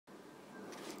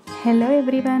Hello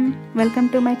everyone, welcome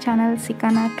to my channel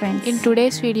Sikanatrends. In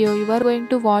today's video, you are going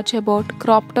to watch about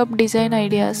crop top design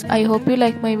ideas. I hope you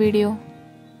like my video.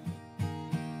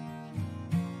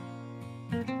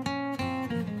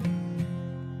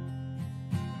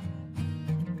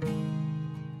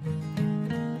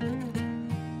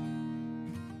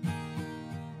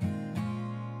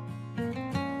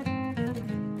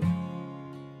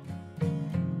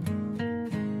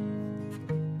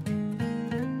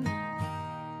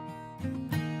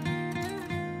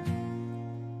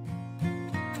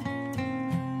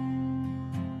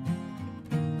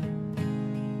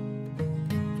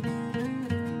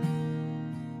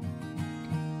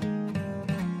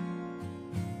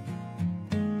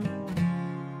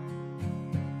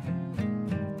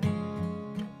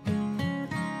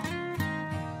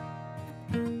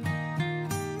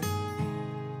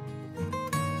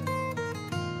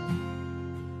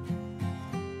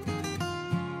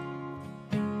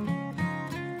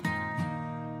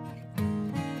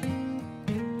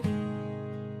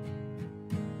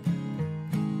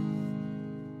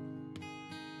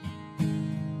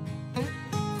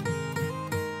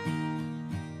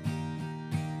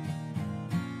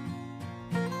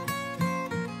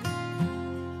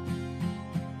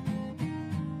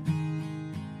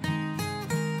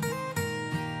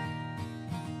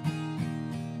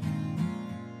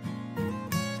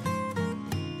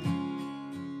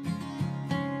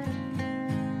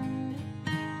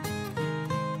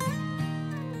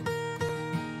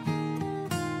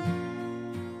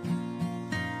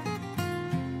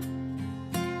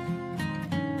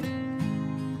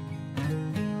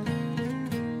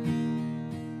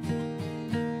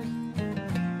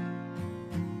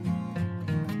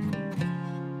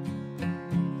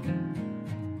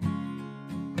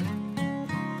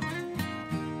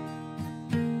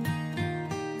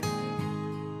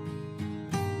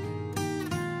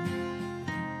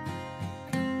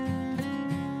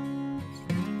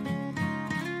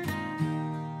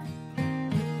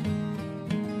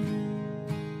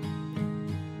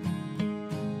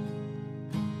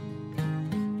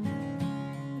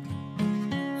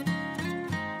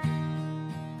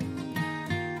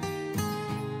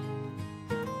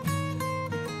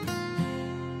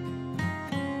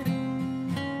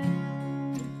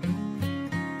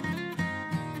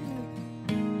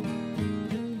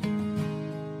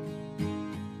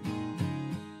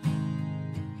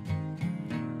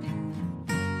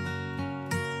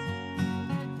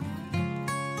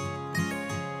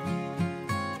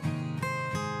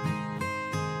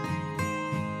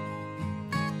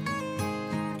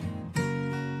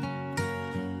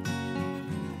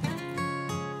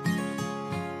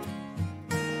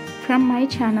 From my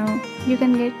channel, you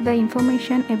can get the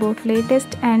information about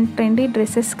latest and trendy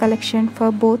dresses collection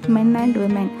for both men and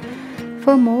women.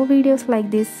 For more videos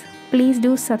like this, please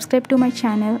do subscribe to my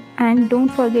channel and don't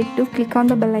forget to click on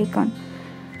the bell icon.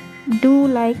 Do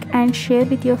like and share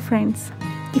with your friends.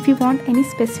 If you want any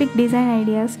specific design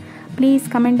ideas, please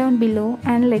comment down below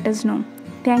and let us know.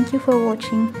 Thank you for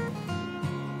watching.